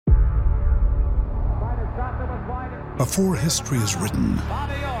Before history is written,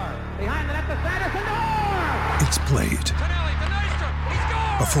 it's played.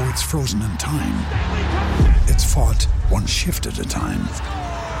 Before it's frozen in time, it's fought one shift at a time.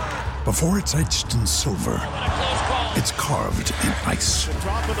 Before it's etched in silver, it's carved in ice.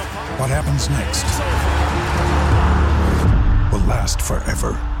 What happens next will last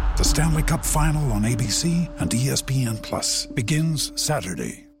forever. The Stanley Cup Final on ABC and ESPN Plus begins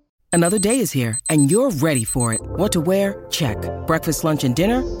Saturday. Another day is here, and you're ready for it. What to wear? Check. Breakfast, lunch, and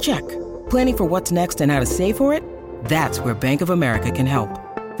dinner? Check. Planning for what's next and how to save for it? That's where Bank of America can help.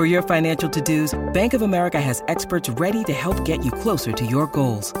 For your financial to-dos, Bank of America has experts ready to help get you closer to your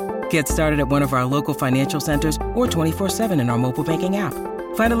goals. Get started at one of our local financial centers or 24/7 in our mobile banking app.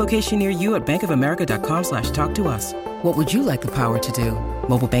 Find a location near you at bankofamerica.com/talktous. What would you like the power to do?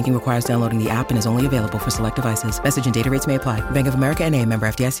 Mobile banking requires downloading the app and is only available for select devices. Message and data rates may apply. Bank of America N.A., member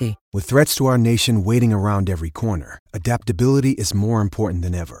FDIC. With threats to our nation waiting around every corner, adaptability is more important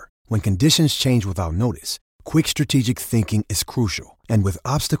than ever. When conditions change without notice, quick strategic thinking is crucial. And with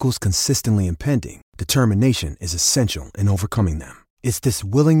obstacles consistently impending, determination is essential in overcoming them. It's this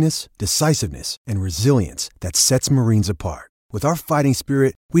willingness, decisiveness, and resilience that sets Marines apart. With our fighting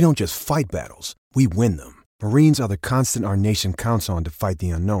spirit, we don't just fight battles, we win them. Marines are the constant our nation counts on to fight the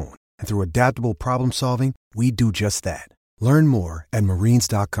unknown. And through adaptable problem solving, we do just that. Learn more at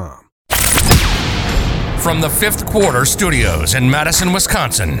marines.com. From the Fifth Quarter Studios in Madison,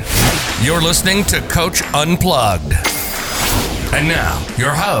 Wisconsin, you're listening to Coach Unplugged. And now,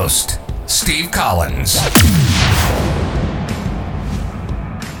 your host, Steve Collins.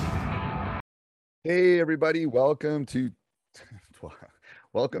 Hey, everybody. Welcome to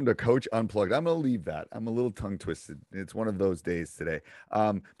Coach Unplugged. I'm going to leave that. I'm a little tongue twisted. It's one of those days today.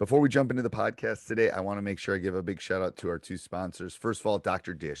 Before we jump into the podcast today, I want to make sure I give a big shout out to our two sponsors. First of all,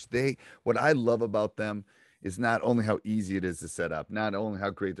 Dr. Dish. What I love about them is not only how easy it is to set up, not only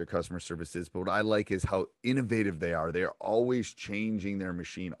how great their customer service is, but what I like is how innovative they are. They are always changing their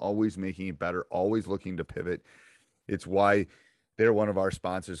machine, always making it better, always looking to pivot. It's why they're one of our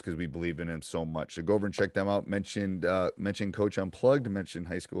sponsors, because we believe in them so much. So go over and check them out. Mention Coach Unplugged, mention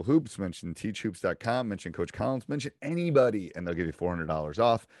High School Hoops, mention teachhoops.com, mention Coach Collins, mention anybody, and they'll give you $400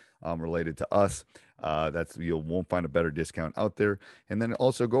 off related to us. You won't find a better discount out there. And then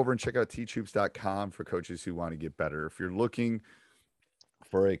also go over and check out teachhoops.com for coaches who want to get better. If you're looking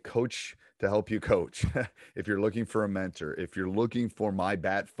for a coach to help you coach, if you're looking for a mentor, if you're looking for my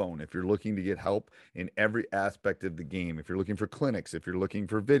bat phone, if you're looking to get help in every aspect of the game, if you're looking for clinics, if you're looking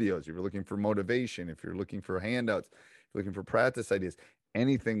for videos, if you're looking for motivation, if you're looking for handouts, if you're looking for practice ideas,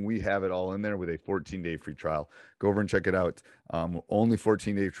 anything, we have it all in there with a 14-day free trial. Go over and check it out. Only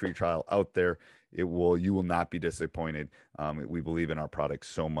 14-day free trial out there. You will not be disappointed. We believe in our product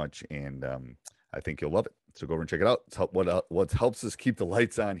so much, and I think you'll love it. So go over and check it out. It's what helps us keep the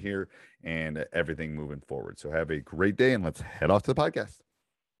lights on here and everything moving forward. So have a great day, and let's head off to the podcast.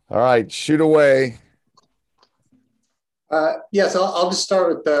 All right, shoot away. Yes, I'll just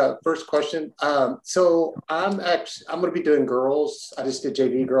start with the first question. So I'm going to be doing girls. I just did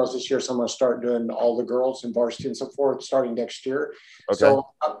JV girls this year, so I'm going to start doing all the girls and varsity and so forth starting next year. Okay. So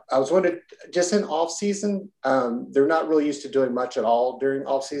I was wondering, just in off season, they're not really used to doing much at all during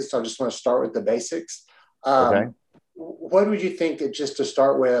off season. So I just want to start with the basics. Okay. What would you think that just to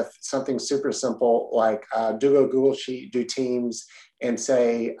start with something super simple, like do a Google sheet, do teams, and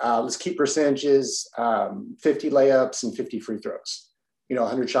say, let's keep percentages, 50 layups and 50 free throws,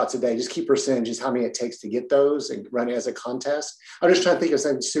 100 shots a day, just keep percentages, how many it takes to get those and run it as a contest. I'm just trying to think of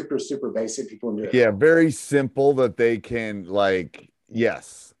something super, super basic people can do it. Yeah, very simple that they can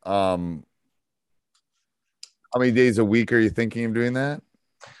yes. How many days a week are you thinking of doing that?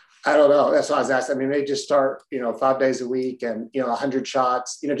 I don't know. That's what I was asking. I mean, they just start, 5 days a week and, 100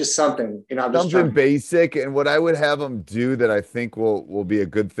 shots, just something, something basic. And what I would have them do that I think will be a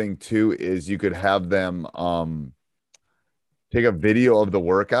good thing too, is you could have them take a video of the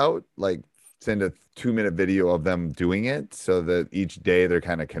workout, like send a 2-minute video of them doing it so that each day they're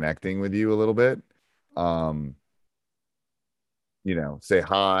kind of connecting with you a little bit. Say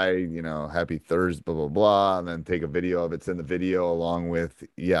hi, happy Thursday, blah, blah, blah, and then take a video of it, send the video along with,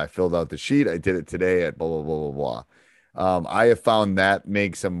 I filled out the sheet. I did it today at blah, blah, blah, blah, blah. I have found that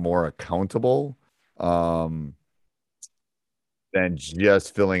makes them more accountable than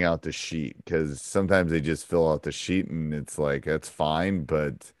just filling out the sheet, because sometimes they just fill out the sheet and it's like, that's fine.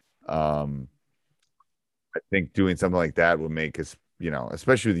 But I think doing something like that would make us,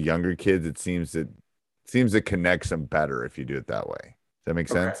 especially with the younger kids, it seems to connect them better if you do it that way. Does that make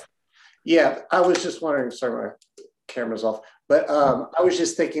sense? Yeah, I was just wondering, sorry, my camera's off, but I was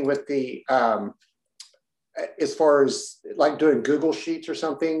just thinking with the as far as like doing Google Sheets or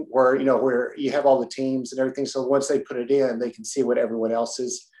something where, where you have all the teams and everything. So once they put it in, they can see what everyone else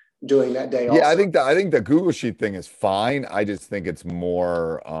is doing that day. Yeah, also. I think the Google Sheet thing is fine. I just think it's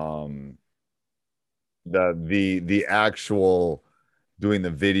more the actual doing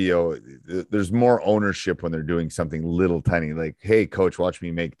the video. There's more ownership when they're doing something little tiny, like, hey, coach, watch me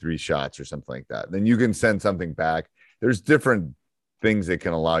make 3 shots or something like that. Then you can send something back. There's different things that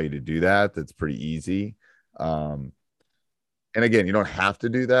can allow you to do that. That's pretty easy. And again, you don't have to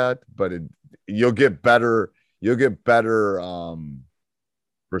do that, but you'll get better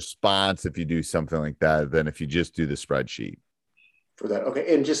response if you do something like that than if you just do the spreadsheet. For that.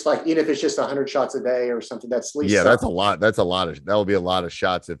 Okay. And just like, even if it's just 100 shots a day or something, that's at least. Yeah, that's a lot. That will be a lot of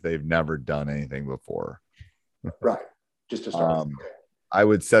shots if they've never done anything before. Right. Just to start. I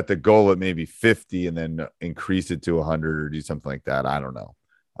would set the goal at maybe 50 and then increase it to 100 or do something like that. I don't know.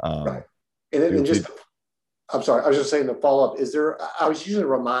 Right. And just, I'm sorry, I was just saying the follow-up. I was usually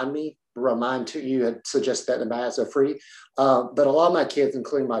remind to you had suggested that in the as a free, but a lot of my kids,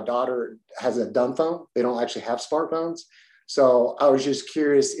 including my daughter, has a dumb phone. They don't actually have smartphones. So I was just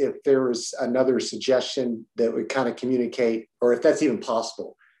curious if there was another suggestion that would kind of communicate, or if that's even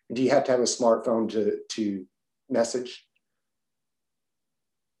possible. Do you have to have a smartphone to message?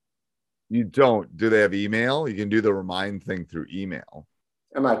 You don't. Do they have email? You can do the remind thing through email.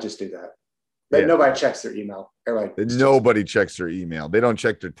 I might just do that. But nobody checks their email. Nobody checks their email. They don't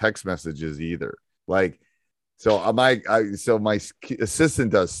check their text messages either. Like, so my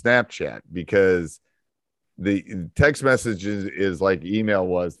assistant does Snapchat because the text messages is like email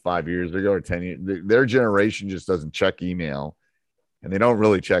was 5 years ago or 10 years. Their generation just doesn't check email, and they don't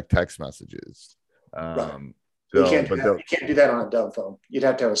really check text messages. Right. You can't do that on a dumb phone. You'd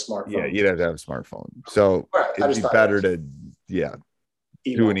have to have a smartphone. Yeah, you'd have to have a smartphone. So it'd be better to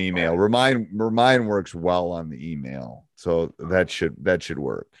do an email. Remind works well on the email, so that should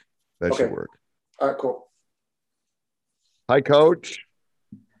work. Should work. All right, cool. Hi, Coach.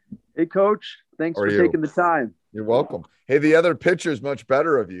 Hey, Coach. Thanks for taking the time. You're welcome. Hey, the other picture's much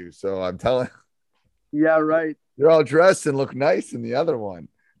better of you, so I'm telling. Yeah, right. You're all dressed and look nice in the other one.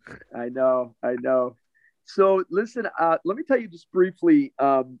 I know. So listen, let me tell you just briefly.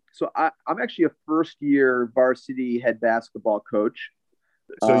 So I'm actually a first-year varsity head basketball coach.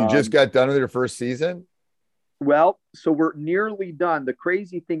 So you just got done with your first season? Well, so we're nearly done. The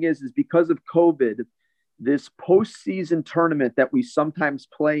crazy thing is because of COVID, this postseason tournament that we sometimes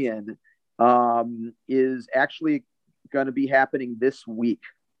play in is actually going to be happening this week.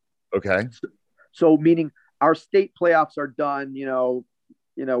 Okay. So meaning our state playoffs are done.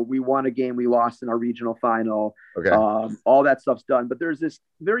 We won a game, we lost in our regional final. Okay. All that stuff's done. But there's this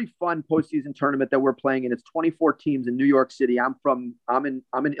very fun postseason tournament that we're playing in. It's 24 teams in New York City. I'm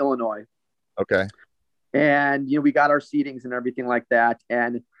in Illinois. Okay. And we got our seedings and everything like that.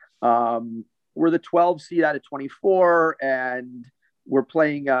 And we're the 12 seed out of 24, and we're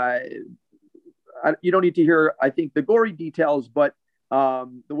playing. You don't need to hear, I think, the gory details, but the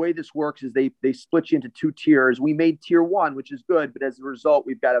way this works is they split you into 2 tiers. We made tier 1, which is good, but as a result,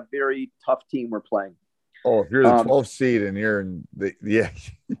 we've got a very tough team we're playing. Oh, if you're the 12th seed and you're in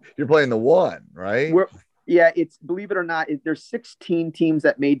you're playing the 1, right? It's, believe it or not, there's 16 teams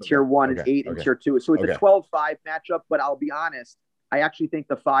that made tier 1 and 8 in tier 2. So it's a 12-5 matchup, but I'll be honest, I actually think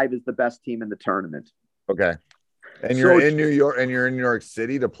the 5 is the best team in the tournament. Okay. And you're in New York, and you're in New York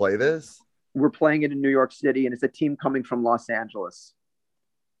City to play this? We're playing it in New York City, and it's a team coming from Los Angeles.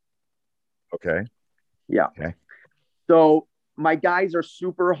 Okay. Yeah. Okay. So my guys are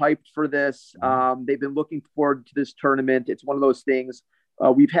super hyped for this. They've been looking forward to this tournament. It's one of those things.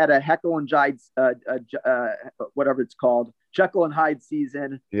 We've had a Heckle and Hyde, whatever it's called, Jekyll and Hyde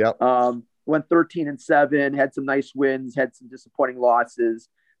season. Yep. Went 13-7, had some nice wins, had some disappointing losses.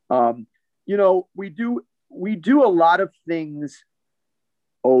 We do a lot of things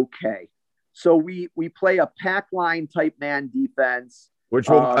okay. So we play a pack line type man defense. Which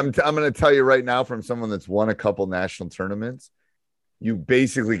I'm going to tell you right now, from someone that's won a couple national tournaments, you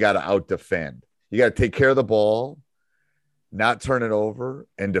basically got to out defend. You got to take care of the ball, not turn it over,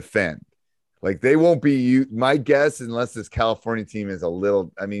 and defend. Like, they won't be my guess, unless this California team is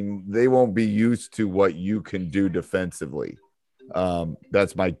they won't be used to what you can do defensively.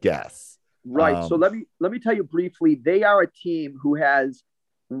 That's my guess. Right. So let me tell you briefly, they are a team who has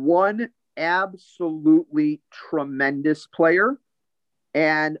one absolutely tremendous player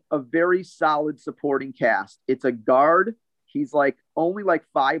and a very solid supporting cast. It's a guard. He's only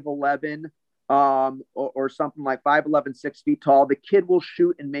 5'11", or something like 5'11", 6 feet tall. The kid will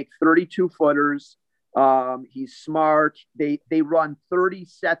shoot and make 32 footers. He's smart. They run 30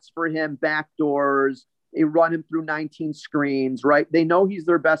 sets for him, backdoors. They run him through 19 screens, right? They know he's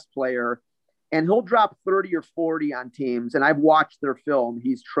their best player, and he'll drop 30 or 40 on teams. And I've watched their film.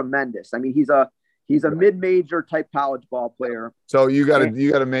 He's tremendous. I mean, he's a mid-major type college ball player. So you got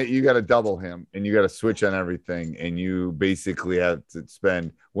to double him, and you got to switch on everything, and you basically have to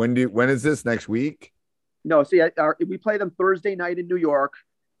spend. When is this, next week? No, see, we play them Thursday night in New York.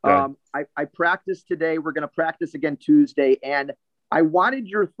 Okay. I practiced today. We're going to practice again Tuesday, and I wanted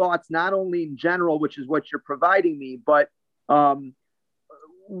your thoughts not only in general, which is what you're providing me, but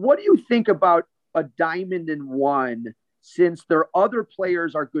what do you think about a diamond and one? Since their other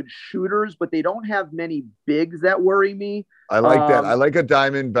players are good shooters, but they don't have many bigs that worry me. I like that. I like a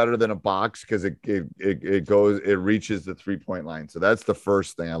diamond better than a box because it reaches the 3-point line. So that's the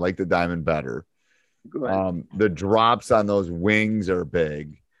first thing. I like the diamond better. The drops on those wings are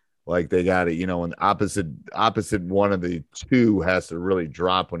big. Like they got it, and opposite one of the two has to really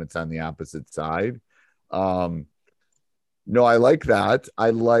drop when it's on the opposite side. No, I like that.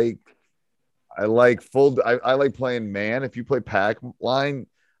 I like playing man. If you play pack line,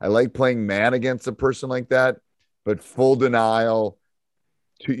 I like playing man against a person like that, but full denial.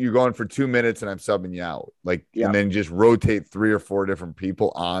 You're going for 2 minutes and I'm subbing you out. And then just rotate 3 or 4 different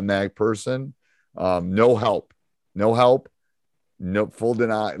people on that person. No help, no full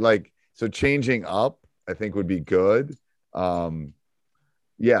denial. So changing up, I think would be good. So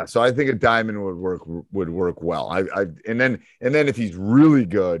I think a diamond would work well. And then if he's really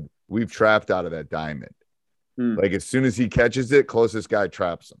good, we've trapped out of that diamond. As soon as he catches it, closest guy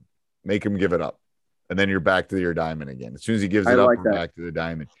traps him. Make him give it up. And then you're back to your diamond again. As soon as he gives it up, we're back to the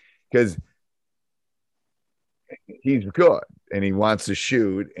diamond. Because he's good and he wants to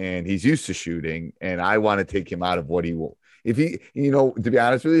shoot and he's used to shooting. And I want to take him out of what he will. If he, to be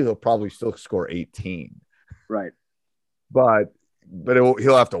honest with you, he'll probably still score 18. Right. But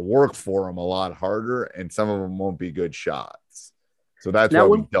he'll have to work for him a lot harder. And some of them won't be good shots. So that's why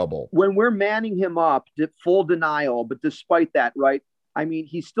we double. When we're manning him up, full denial, but despite that, right? I mean,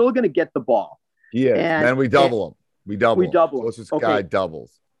 he's still going to get the ball. Yeah, and then we double him. We double him. Closest guy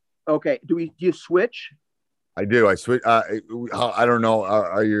doubles. Okay. Do you switch? I do. I switch. I don't know.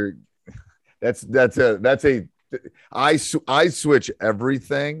 I switch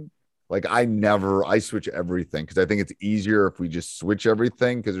everything. I switch everything because I think it's easier if we just switch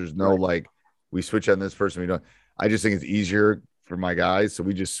everything because there's no we switch on this person. We don't. I just think it's easier for my guys. So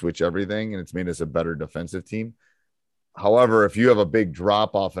we just switch everything and it's made us a better defensive team. However, if you have a big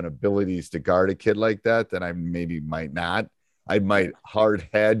drop off in abilities to guard a kid like that, then I might not. I might hard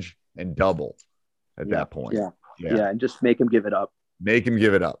hedge and double at that point. Yeah. And just make him give it up. Make him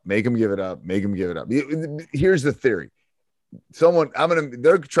give it up. Here's the theory.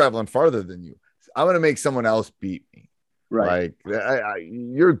 They're traveling farther than you. I'm going to make someone else beat me. Right.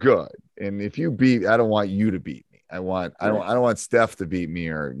 You're good. And if you beat, I don't want you to beat me. I don't want Steph to beat me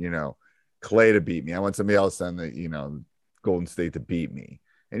or, Clay to beat me. I want somebody else on the, Golden State to beat me.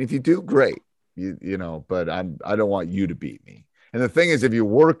 And if you do, great, but I don't want you to beat me. And the thing is, if you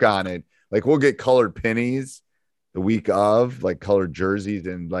work on it, we'll get colored pennies the week of, colored jerseys,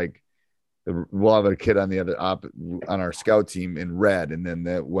 and we'll have a kid on the other on our scout team in red. And then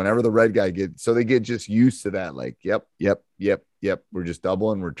whenever the red guy they get just used to that. Yep. We're just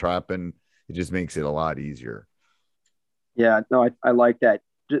doubling, we're trapping. It just makes it a lot easier. Yeah, no, I like that.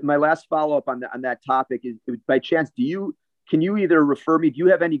 My last follow-up on that topic is, by chance, can you either refer me? Do you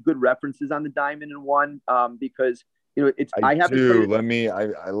have any good references on the diamond and one? Because I have to. Let me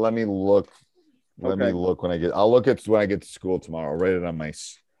look. Let me look I'll look at when I get to school tomorrow. I'll write it on my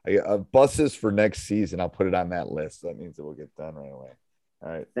buses for next season. I'll put it on that list. That means it will get done right away. All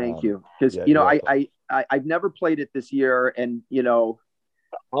right. Thank you. Because I've never played it this year, and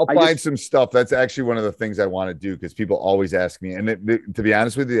I'll find some stuff. That's actually one of the things I want to do because people always ask me, and to be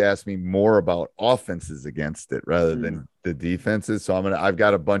honest with you, they ask me more about offenses against it rather than the defenses. So I've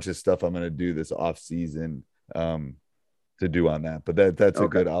got a bunch of stuff I'm going to do this off season to do on that. But that's a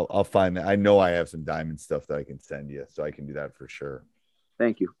good. I'll find that. I know I have some diamond stuff that I can send you, so I can do that for sure.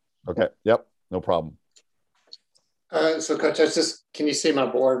 Thank you. Okay. Yep. No problem. So, Coach, can you see my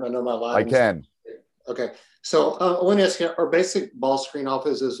board? I know my lines. I can. Okay. So I want to ask you, our basic ball screen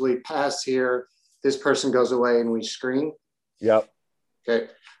offense is we pass here, this person goes away, and we screen. Yep. Okay.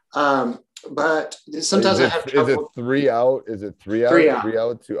 But sometimes I have trouble. Is it 3 out? Is it 3 out? 3 out. 3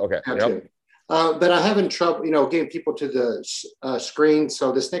 out, 2. Okay. Yep. But I having trouble, getting people to the screen.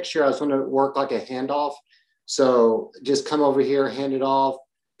 So this next year I was going to work like a handoff. So just come over here, hand it off,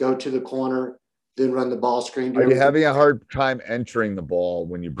 go to the corner, then run the ball screen. Are you having a hard time entering the ball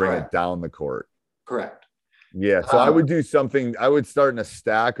when you bring it down the court? Correct. Yeah. So I would do something. I would start in a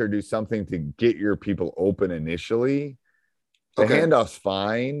stack or do something to get your people open initially. The handoff's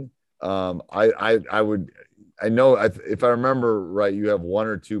fine. I would. I know if I remember right, you have 1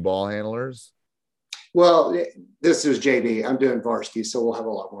 or 2 ball handlers. Well, this is JV. I'm doing varsity, so we'll have a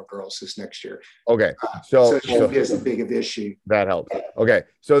lot more girls this next year. Okay, so it won't be as big of an issue. That helps. Okay,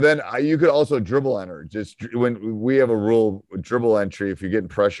 so then you could also dribble enter. Just when we have a rule, dribble entry. If you're getting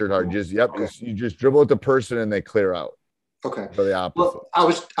pressured hard, you just dribble at the person and they clear out. Okay. So the opposite. Well, I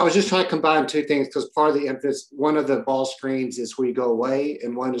was just trying to combine 2 things because part of the emphasis, one of the ball screens is where you go away,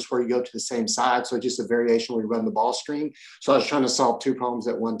 and one is where you go to the same side. So just a variation where you run the ball screen. So I was trying to solve 2 problems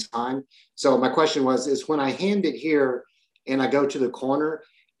at one time. So my question is when I hand it here and I go to the corner,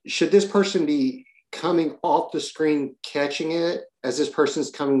 should this person be coming off the screen, catching it as this person's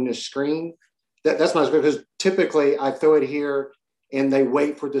coming to the screen? That's my question, because typically I throw it here and they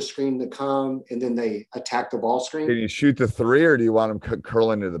wait for the screen to come, and then they attack the ball screen. Can you shoot the 3, or do you want them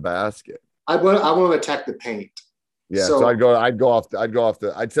curl into the basket? I want to attack the paint. Yeah, so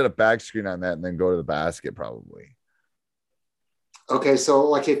I'd set a back screen on that and then go to the basket probably. Okay, so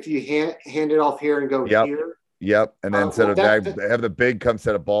like if you hand it off here and go here. Yep, and then have the big come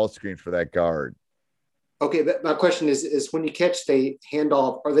set a ball screen for that guard. Okay, but my question is when you catch the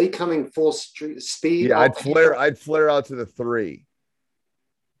handoff, are they coming full speed? Yeah, I'd flare out to the 3.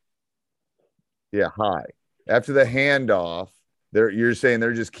 Yeah, high. After the handoff, you're saying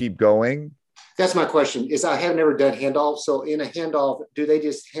they're just keep going? That's my question. I have never done handoff. So in a handoff, do they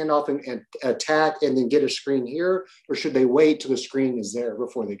just hand off and attack and then get a screen here, or should they wait till the screen is there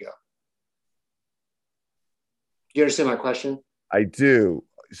before they go? Do you understand my question? I do.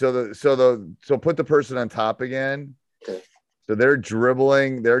 So put the person on top again. Okay. So they're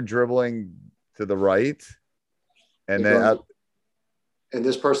dribbling to the right, and then and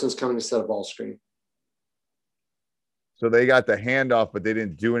this person's coming to set a ball screen. So they got the handoff, but they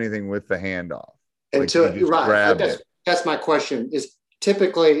didn't do anything with the handoff. That's my question. Is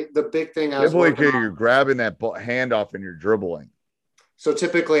typically the big thing. You're grabbing that handoff and you're dribbling. So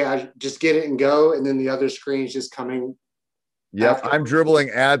typically, I just get it and go, and then the other screen's just coming. Yep, I'm dribbling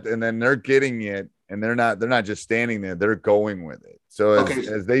and then they're getting it, and they're not just standing there; they're going with it. So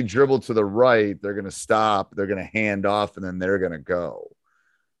as they dribble to the right, they're going to stop, they're going to hand off, and then they're going to go.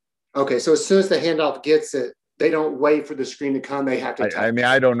 Okay, so as soon as the handoff gets it, they don't wait for the screen to come. They have to. I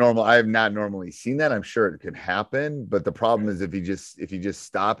have not normally seen that. I'm sure it could happen, but the problem is if you just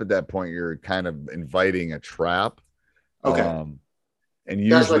stop at that point, you're kind of inviting a trap. Okay. And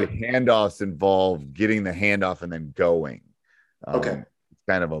usually handoffs involve getting the handoff and then going. It's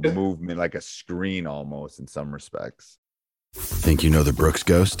kind of a movement, like a screen almost in some respects. Think you know the Brooks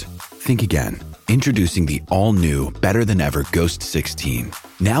Ghost? Think again. Introducing the all-new, better-than-ever Ghost 16.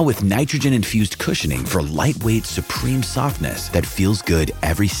 Now with nitrogen-infused cushioning for lightweight, supreme softness that feels good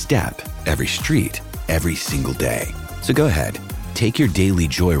every step, every street, every single day. So go ahead, take your daily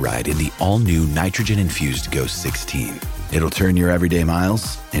joyride in the all-new nitrogen-infused Ghost 16. It'll turn your everyday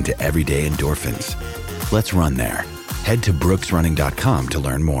miles into everyday endorphins. Let's run there. Head to brooksrunning.com to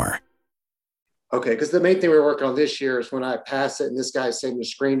learn more. Okay, because the main thing we're working on this year is when I pass it and this guy's saying the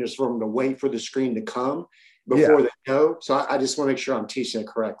screen is for them to wait for the screen to come before they go. So I just want to make sure I'm teaching it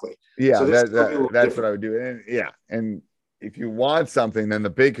correctly. Yeah, so that's what I would do. And if you want something, then the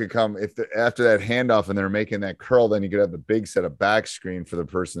big could come after that handoff and they're making that curl, then you could have the big set of back screen for the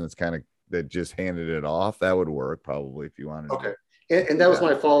person that just handed it off. That would work probably if you wanted. Okay. And that was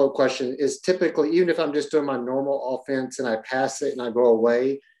my follow-up question is typically, even if I'm just doing my normal offense and I pass it and I go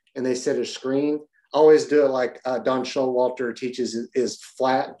away and they set a screen, I always do it like Don Showalter teaches is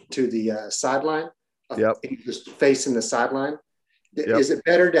flat to the sideline. Yep. Just facing the sideline. Yep. Is it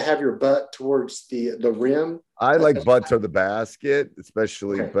better to have your butt towards the rim? I like butt to the basket,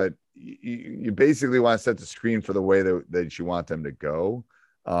 especially, but you basically want to set the screen for the way that you want them to go.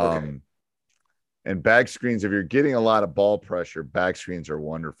 And back screens, if you're getting a lot of ball pressure, back screens are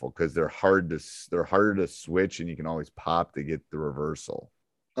wonderful because they're harder to switch, and you can always pop to get the reversal.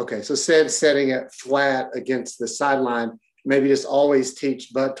 Okay, so setting it flat against the sideline, maybe just always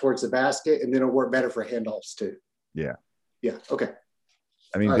teach butt towards the basket, and then it'll work better for handoffs too. Yeah. Yeah. Okay.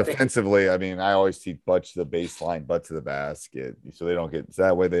 I mean, defensively, I always teach butt to the baseline, butt to the basket, so they don't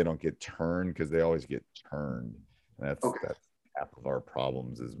get turned because they always get turned. And that's half of our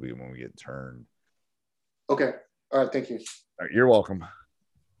problems is when we get turned. Okay. All right. Thank you. All right, you're welcome.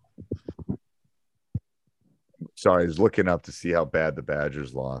 Sorry, I was looking up to see how bad the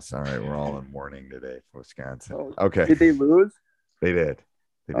Badgers lost. All right, we're all in mourning today for Wisconsin. Okay. Did they lose? They did.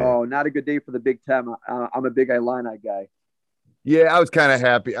 Oh, not a good day for the Big Ten. I'm a big Illini guy. Yeah, I was kind of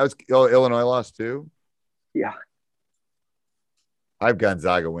happy. Illinois lost too. Yeah. I have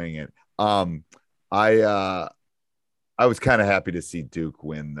Gonzaga winning it. I was kind of happy to see Duke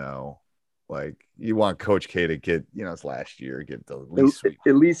win, though. Like, you want Coach K to get, it's last year, get the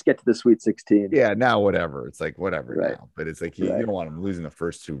at least get to the Sweet 16. Yeah, now whatever. It's like whatever right. now. But it's like you don't want him losing the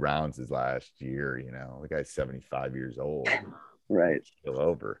first 2 rounds as last year. The guy's 75 years old. Right. Still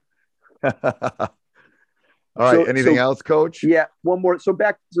over. All right. Anything else, Coach? Yeah, one more. So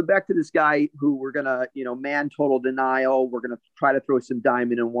back to this guy who we're gonna, man total denial. We're gonna try to throw some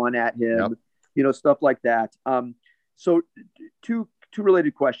diamond in one at him. Yep. Stuff like that. So two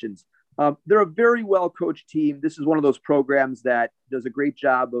related questions. They're a very well coached team. This is one of those programs that does a great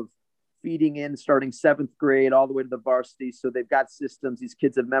job of feeding in starting 7th grade all the way to the varsity. So they've got systems. These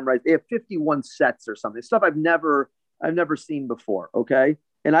kids have memorized. They have 51 sets or something. Stuff I've never seen before. Okay.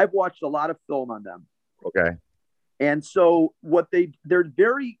 And I've watched a lot of film on them. Okay. And so they're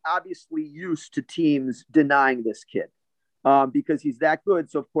very obviously used to teams denying this kid because he's that good.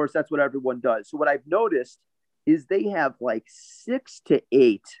 So of course that's what everyone does. So what I've noticed is they have like 6 to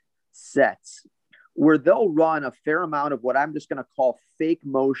 8 sets where they'll run a fair amount of what I'm just going to call fake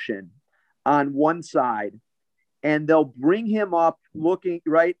motion on one side, and they'll bring him up looking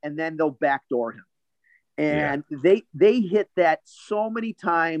right, and then they'll backdoor him. And they hit that so many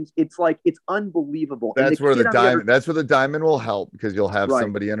times. It's like, it's unbelievable. That's where the diamond will help, because you'll have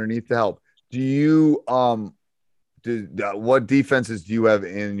somebody underneath to help. Do you, what defenses do you have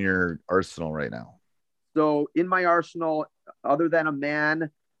in your arsenal right now? So in my arsenal, other than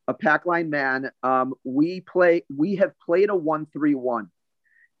a pack line man, we have played a 1-3-1.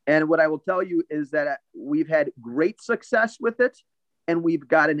 And what I will tell you is that we've had great success with it, and we've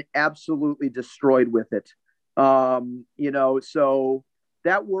gotten absolutely destroyed with it. So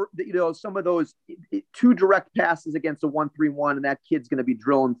that were, some of those 2 direct passes against a 1-3-1, and that kid's going to be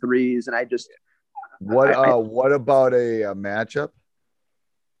drilling threes. And what about a matchup?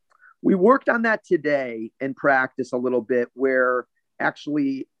 We worked on that today in practice a little bit, where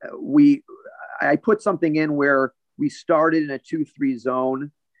actually I put something in where we started in a 2-3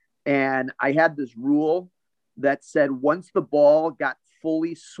 zone, and I had this rule that said once the ball got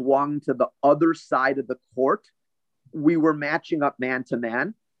fully swung to the other side of the court, we were matching up man to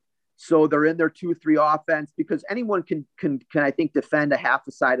man. So they're in their 2-3 offense, because anyone can I think defend a half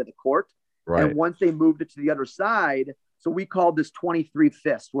a side of the court. Right. And once they moved it to the other side, so we called this 23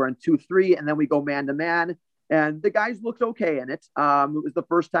 fist. We're in 2-3, and then we go man to man. And the guys looked okay in it. It was the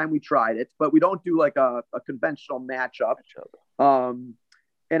first time we tried it, but we don't do like a conventional matchup. And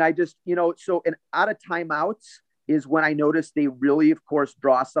I just, so and out of timeouts is when I noticed they really, of course,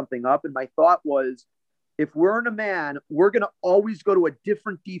 draw something up. And my thought was, if we're in a man, we're going to always go to a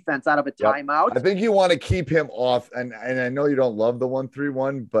different defense out of a timeout. I think you want to keep him off. And I know you don't love the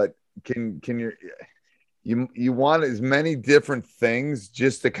 1-3-1, but can you want as many different things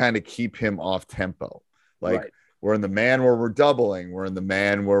just to kind of keep him off tempo. Like we're in the man where we're doubling. We're in the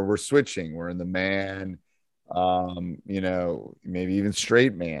man where we're switching. We're in the man, maybe even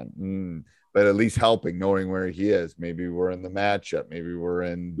straight man, but at least helping, knowing where he is. Maybe we're in the matchup. Maybe we're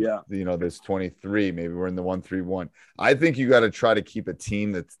in, this 23. Maybe we're in the 1-3-1. I think you got to try to keep a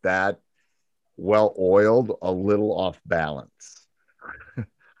team that's that well-oiled a little off balance.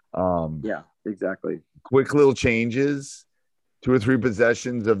 Yeah, exactly. Quick little changes, 2 or 3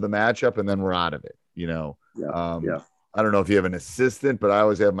 possessions of the matchup, and then we're out of it. I don't know if you have an assistant, but I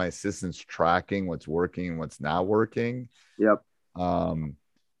always have my assistants tracking what's working and what's not working. Yep.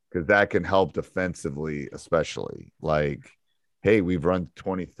 Because that can help defensively, especially. Like, hey, we've run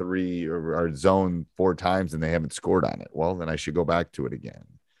 23 or our zone 4 times and they haven't scored on it. Well, then I should go back to it again.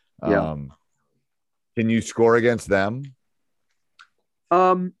 Can you score against them?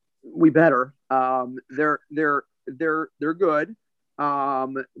 We better. They're good.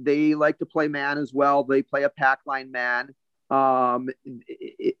 They like to play man as well. They play a pack line man. They'll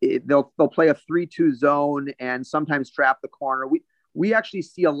play a 3-2 zone and sometimes trap the corner. We actually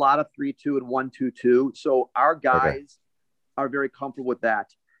see a lot of 3-2 and 1-2-2. So our guys are very comfortable with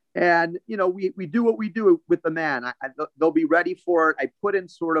that. And, we do what we do with the man. They'll be ready for it. I put in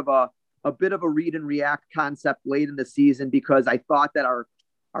sort of a bit of a read and react concept late in the season because I thought that our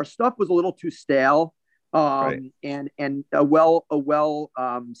stuff was a little too stale. And a well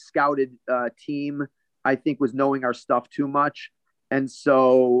scouted team, I think, was knowing our stuff too much. And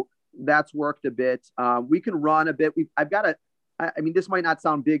so that's worked a bit. We can run a bit. This might not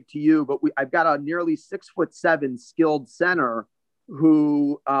sound big to you, but I've got a nearly 6'7" skilled center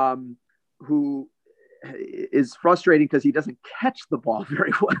who is frustrating because he doesn't catch the ball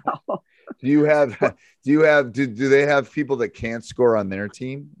very well. Do they have people that can't score on their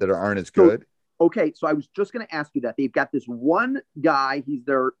team that aren't as good? Okay, so I was just going to ask you that. They've got this one guy. He's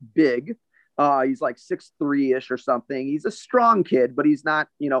their big. He's like 6'3" or something. He's a strong kid, but he's not,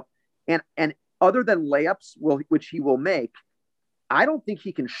 and other than layups, which he will make, I don't think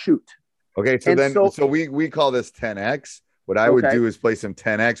he can shoot. Okay, so we call this 10X. What I would do is play some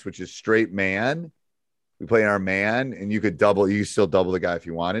 10X, which is straight man. We play in our man, and you could still double the guy if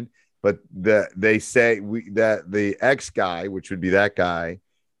you wanted. But they say that the X guy, which would be that guy,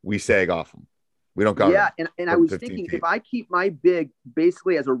 we sag off him. We don't guard him. And I was thinking, if I keep my big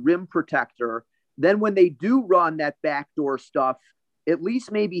basically as a rim protector, then when they do run that backdoor stuff, at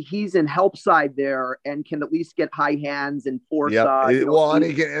least maybe he's in help side there and can at least get high hands and force. And he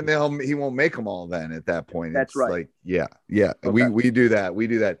won't make them all then at that point. That's right. Like, okay. We do that. We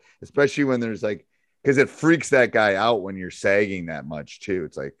do that, especially when there's like, because it freaks that guy out when you're sagging that much too.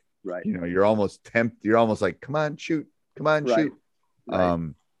 It's like, right. You're almost You're almost like, come on, shoot. Right.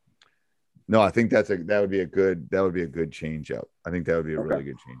 No, I think that would be a good change up. I think that would be a really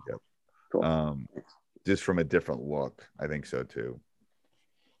good change up. Cool. Just from a different look. I think so too.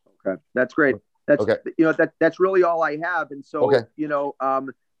 Okay. That's great. That's that's really all I have. And so,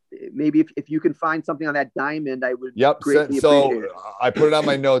 maybe if you can find something on that diamond, I would greatly appreciate it. I put it on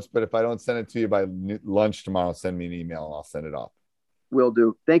my notes, but if I don't send it to you by lunch tomorrow, send me an email and I'll send it off. Will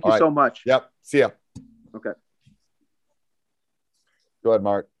do. Thank you so much. Yep. See ya. Okay. Go ahead,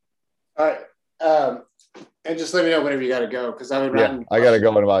 Mark. All right. And just let me know whenever you got to go, because I got to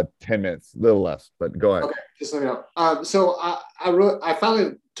go in about 10 minutes, a little less, but go ahead. Okay, just let me know. So I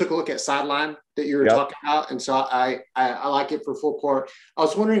finally took a look at sideline that you were talking about, and so I like it for full court. I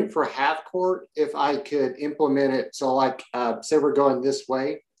was wondering for half court if I could implement it. So like say we're going this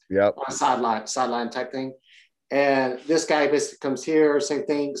way, on a sideline type thing, and this guy basically comes here, same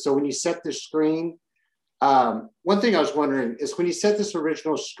thing. So when you set the screen, one thing I was wondering is when you set this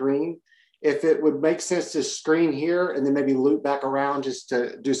original screen, if it would make sense to screen here and then maybe loop back around just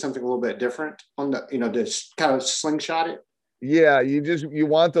to do something a little bit different on the, to kind of slingshot it. Yeah, you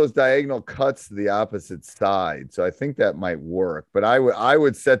want those diagonal cuts to the opposite side. So I think that might work. But I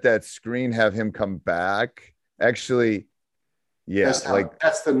would set that screen, have him come back. Actually, that's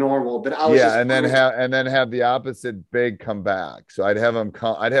the normal. But and then have the opposite big come back. So I'd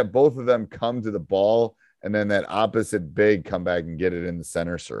have both of them come to the ball, and then that opposite big come back and get it in the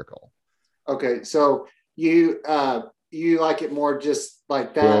center circle. Okay, so you like it more just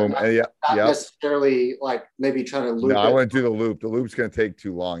like that, boom. Not necessarily like maybe trying to loop. No, I wouldn't do the loop. The loop's going to take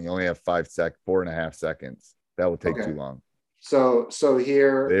too long. You only have 4.5 seconds. That will take too long. So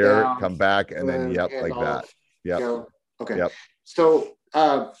here, there, come back, and then like that. Yep. Go. Okay. Yep. So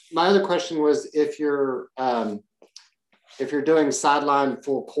my other question was if you're doing sideline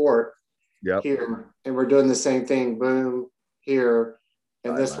full court here, and we're doing the same thing, boom here.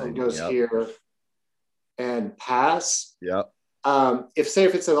 And this one goes here and pass. Yep. If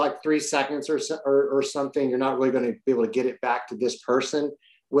it's like 3 seconds or something, you're not really going to be able to get it back to this person.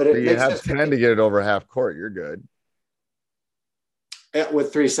 Would it? You have 10 to get it over half court. You're good.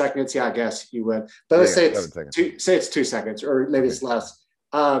 With 3 seconds, I guess you would. But let's say it's 2 seconds, or maybe it's less.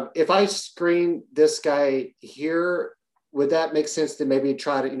 If I screen this guy here, would that make sense to maybe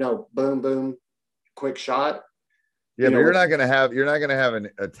try to boom boom, quick shot? Yeah, but you're not gonna have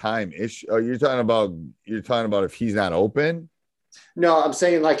a time issue. Oh, you're talking about if he's not open. No, I'm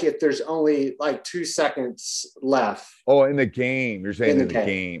saying like if there's only like 2 seconds left. Oh, in the game. You're saying in the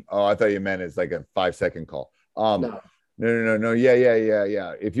game. Oh, I thought you meant it's like a 5-second call. No.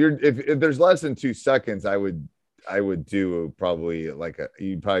 Yeah. If there's less than 2 seconds, I would do probably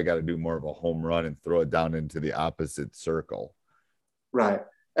you probably got to do more of a home run and throw it down into the opposite circle. Right.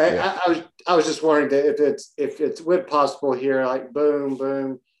 I was just wondering that if it's possible here, like boom,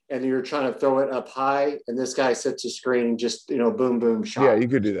 boom, and you're trying to throw it up high, and this guy sets a screen, just boom, boom, shot. Yeah, you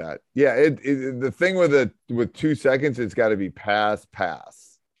could do that. Yeah, the thing with 2 seconds, it's got to be pass.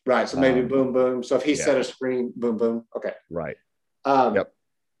 Right. So maybe boom, boom. So if he set a screen, boom, boom. Okay. Right. Yep.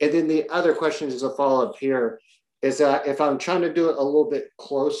 And then the other question is a follow up here is that if I'm trying to do it a little bit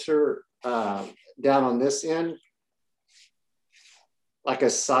closer down on this end, like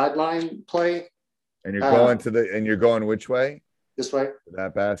a sideline play. And you're going which way? This way.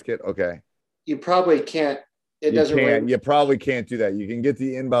 That basket. Okay. You probably can't. You probably can't do that. You can get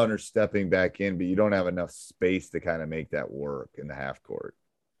the inbounder stepping back in, but you don't have enough space to kind of make that work in the half court.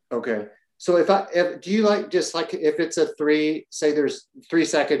 Okay. So do you like just like if it's a 3, say there's 3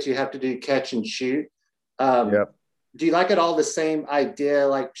 seconds, you have to do catch and shoot. Yep. Do you like it all the same idea,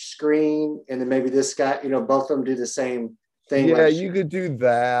 like screen, and then maybe this guy, both of them do the same thing? Yeah, you could do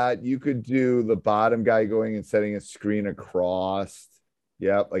that. You could do the bottom guy going and setting a screen across.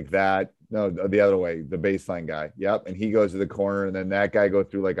 Yep, like that. No, the other way, the baseline guy. Yep. And he goes to the corner, and then that guy goes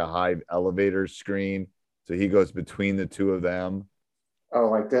through like a high elevator screen. So he goes between the two of them. Oh,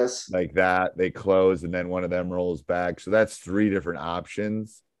 like this? Like that. They close, and then one of them rolls back. So that's 3 different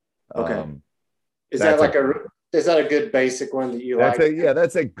options. Okay. Is that a good basic one that you like?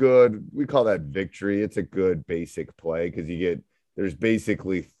 That's a good, we call that victory. It's a good basic play because there's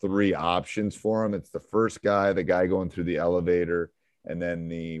basically 3 options for him. It's the first guy, the guy going through the elevator, and then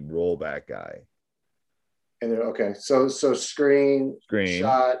the rollback guy. And okay, so screen,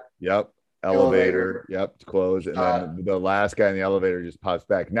 shot. Yep. Elevator. Yep. Close. And then the last guy in the elevator just pops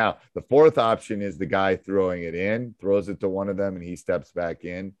back. Now, the 4th option is the guy throwing it in, throws it to one of them, and he steps back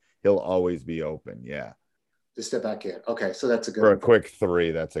in. He'll always be open. Yeah. To step back in. Okay. So that's a good for a quick 3.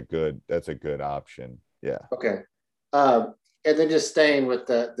 That's a good option. Yeah. Okay. And then just staying with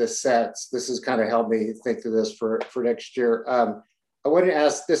the sets, this has kind of helped me think through this for next year. I wanted to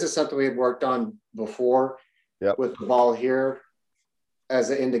ask, this is something we had worked on before with the ball here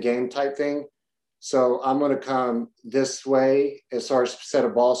as an end of game type thing. So I'm going to come this way as far as set a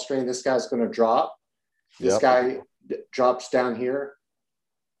ball screen. This guy's going to drop. This guy drops down here.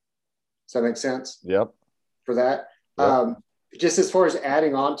 Does that make sense? Yep. For that. Yep. Just as far as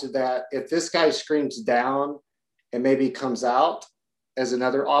adding on to that, if this guy screens down and maybe comes out as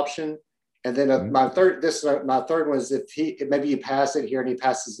another option. And then my third one is maybe you pass it here and he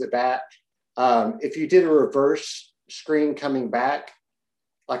passes it back. If you did a reverse screen coming back,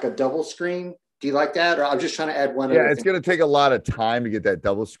 like a double screen, do you like that? Or I'm just trying to add one. Yeah, it's going to take a lot of time to get that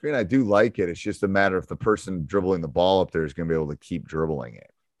double screen. I do like it. It's just a matter if the person dribbling the ball up there is going to be able to keep dribbling it.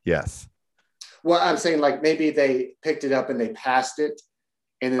 Yes. Well, I'm saying like maybe they picked it up and they passed it.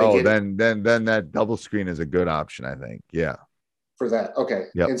 And then then that double screen is a good option, I think. Yeah. For that. Okay.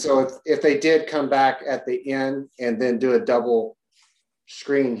 Yep. And so if they did come back at the end and then do a double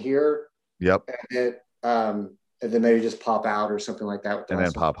screen here. Yep. And then maybe just pop out or something like that. And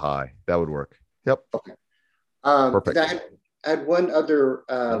then pop high. That would work. Yep. Okay. Perfect. I had one other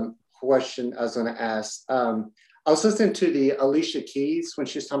question I was going to ask. I was listening to the Alicia Keys when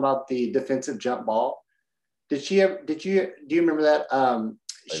she was talking about the defensive jump ball. Do you remember that?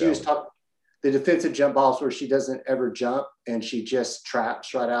 She was talking the defensive jump balls where she doesn't ever jump and she just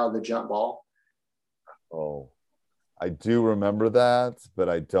traps right out of the jump ball. Oh, I do remember that, but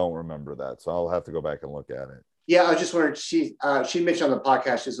I don't remember that. So I'll have to go back and look at it. Yeah, I was just wondering, she mentioned on the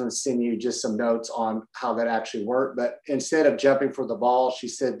podcast she's going to send you just some notes on how that actually worked. But instead of jumping for the ball, she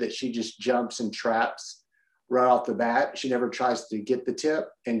said that she just jumps and traps right off the bat. She never tries to get the tip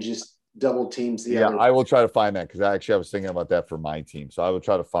and just double teams the other. Yeah, I will try to find that because I was thinking about that for my team. So I will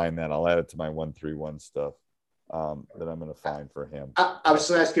try to find that. I'll add it to my 1-3-1 stuff that I'm going to find for him. I was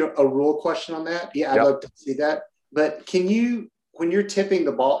going to ask you a rule question on that. Yeah, I'd love to see that. But can you, when you're tipping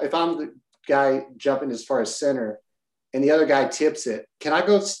the ball, if I'm the guy jumping as far as center and the other guy tips it, I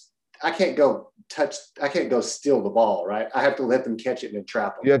can't go steal the ball, right? I have to let them catch it and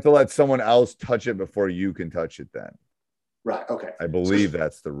trap them. You have to let someone else touch it before you can touch it then. Right. Okay. I believe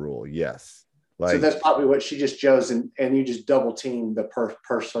that's the rule. Yes. So that's probably what she just chose, and you just double team the first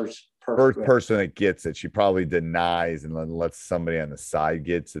person that gets it. She probably denies and then lets somebody on the side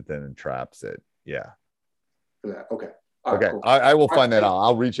gets it, then traps it. Yeah. Okay. Okay. Cool. I will find that out.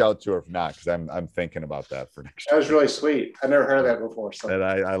 I'll reach out to her if not, because I'm thinking about that for next year. That was really sweet. I never heard of that before. So and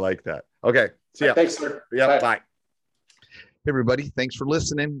I like that. Okay. See ya. Thanks, sir. Yeah. Bye. Hey, everybody. Thanks for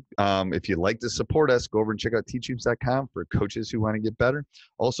listening. If you'd like to support us, go over and check out teachhoops.com for coaches who want to get better.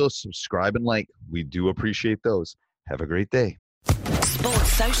 Also, subscribe and like. We do appreciate those. Have a great day.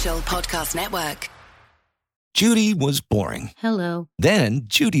 Sports Social Podcast Network. Judy was boring. Hello. Then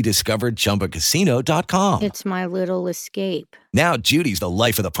Judy discovered ChumbaCasino.com. It's my little escape. Now Judy's the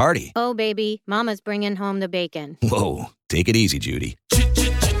life of the party. Oh, baby, mama's bringing home the bacon. Whoa, take it easy, Judy.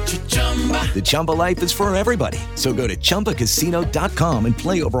 The Chumba life is for everybody. So go to ChumbaCasino.com and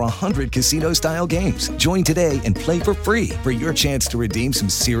play over 100 casino-style games. Join today and play for free for your chance to redeem some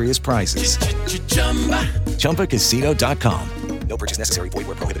serious prizes. ChumbaCasino.com. No purchase necessary. Void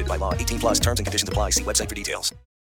where prohibited by law. 18+ terms and conditions apply. See website for details.